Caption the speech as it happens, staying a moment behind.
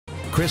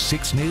Chris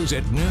 6 News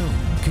at noon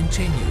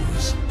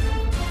continues.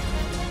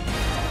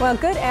 Well,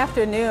 good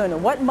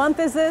afternoon. What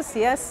month is this?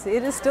 Yes,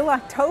 it is still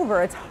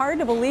October. It's hard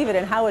to believe it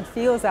and how it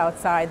feels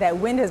outside. That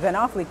wind has been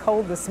awfully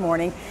cold this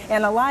morning.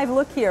 And a live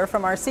look here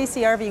from our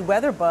CCRV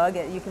weather bug.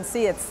 You can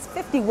see it's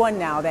 51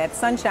 now. That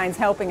sunshine's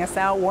helping us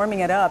out, warming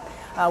it up.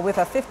 With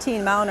a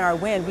 15-mile-an-hour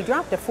wind. We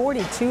dropped to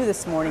 42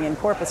 this morning in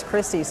Corpus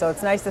Christi, so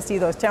it's nice to see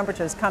those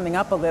temperatures coming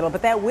up a little,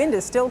 but that wind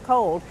is still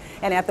cold.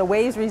 And at the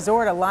Waves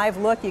Resort, a live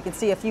look, you can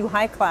see a few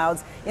high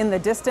clouds in the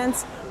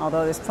distance,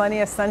 although there's plenty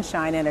of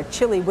sunshine and a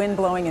chilly wind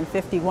blowing in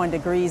 51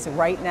 degrees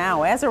right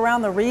now. As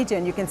around the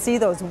region, you can see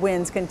those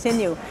winds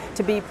continue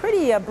to be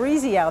pretty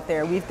breezy out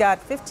there. We've got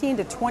 15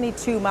 to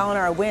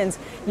 22-mile-an-hour winds.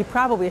 You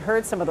probably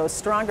heard some of those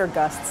stronger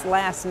gusts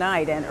last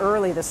night and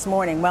early this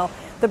morning. Well,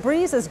 the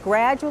breeze is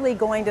gradually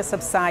going to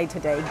subside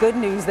today. Good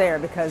news there,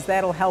 because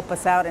that'll help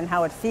us out in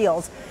how it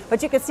feels.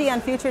 But you can see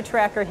on Future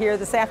Tracker here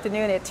this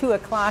afternoon at 2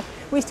 o'clock,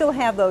 we still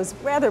have those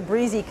rather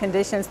breezy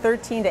conditions,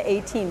 13 to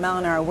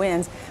 18-mile-an-hour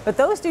winds. But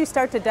those do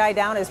start to die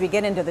down as we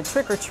get into the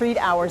trick-or-treat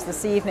hours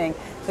this evening.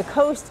 The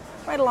coast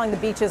right along the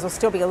beaches will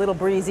still be a little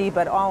breezy,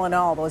 but all in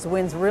all, those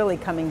winds really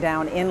coming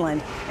down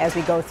inland as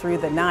we go through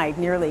the night,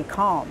 nearly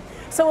calm.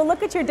 So we'll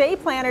look at your day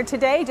planner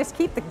today. Just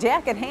keep the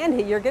jacket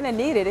handy. You're going to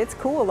need it. It's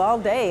cool all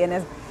day. And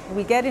as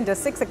we get into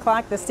 6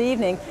 o'clock this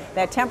evening,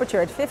 that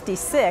temperature at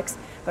 56.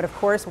 But of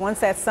course,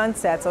 once that sun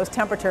sets, those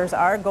temperatures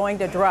are going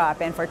to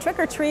drop. And for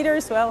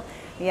trick-or-treaters, well,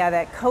 yeah,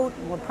 that coat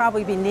will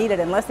probably be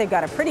needed unless they've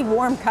got a pretty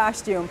warm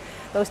costume.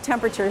 Those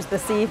temperatures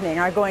this evening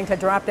are going to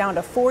drop down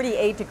to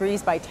 48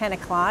 degrees by 10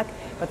 o'clock,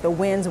 but the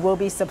winds will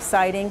be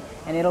subsiding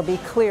and it'll be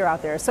clear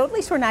out there. So at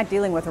least we're not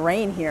dealing with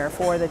rain here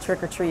for the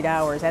trick-or-treat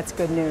hours. That's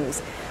good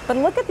news. But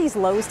look at these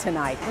lows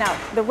tonight. Now,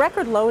 the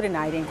record low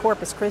tonight in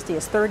Corpus Christi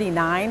is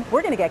 39.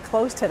 We're going to get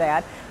close to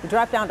that. We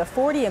drop down to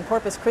 40 in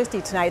Corpus Christi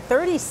tonight,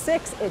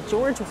 36 at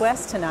George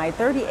West tonight,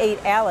 38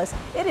 Alice.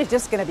 It is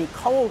just going to be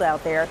cold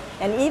out there,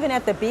 and even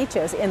at the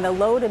beaches in the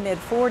low to mid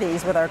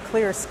 40s with our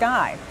clear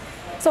sky.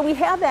 So we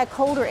have that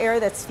colder air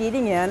that's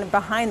feeding in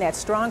behind that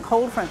strong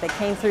cold front that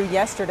came through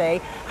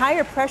yesterday.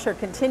 Higher pressure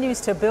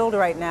continues to build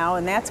right now,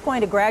 and that's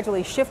going to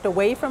gradually shift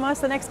away from us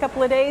the next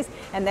couple of days,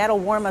 and that'll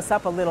warm us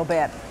up a little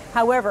bit.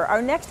 However,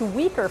 our next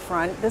weaker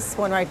front, this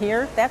one right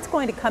here, that's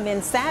going to come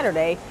in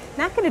Saturday.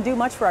 Not going to do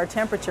much for our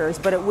temperatures,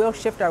 but it will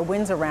shift our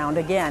winds around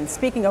again.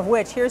 Speaking of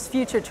which, here's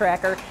Future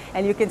Tracker,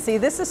 and you can see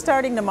this is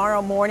starting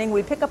tomorrow morning.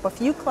 We pick up a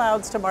few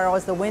clouds tomorrow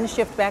as the winds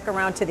shift back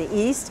around to the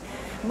east.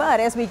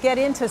 But as we get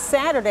into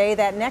Saturday,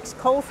 that next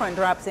cold front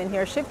drops in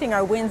here, shifting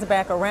our winds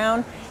back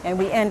around, and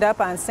we end up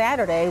on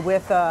Saturday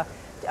with a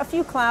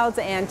few clouds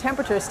and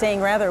temperatures staying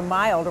rather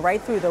mild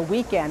right through the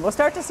weekend. We'll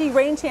start to see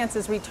rain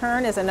chances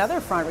return as another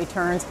front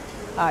returns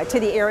to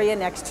the area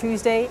next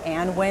Tuesday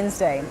and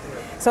Wednesday.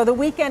 So the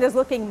weekend is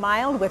looking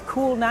mild with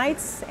cool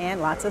nights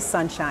and lots of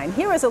sunshine.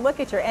 Here is a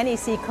look at your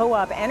NEC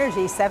Co-op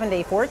Energy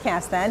 7-day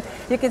forecast then.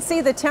 You can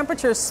see the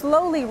temperatures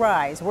slowly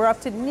rise. We're up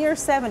to near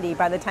 70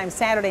 by the time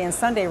Saturday and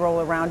Sunday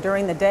roll around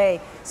during the day.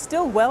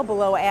 Still well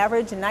below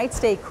average. Nights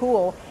stay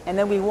cool, and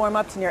then we warm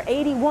up to near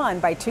 81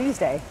 by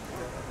Tuesday.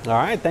 All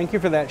right, thank you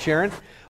for that, Sharon.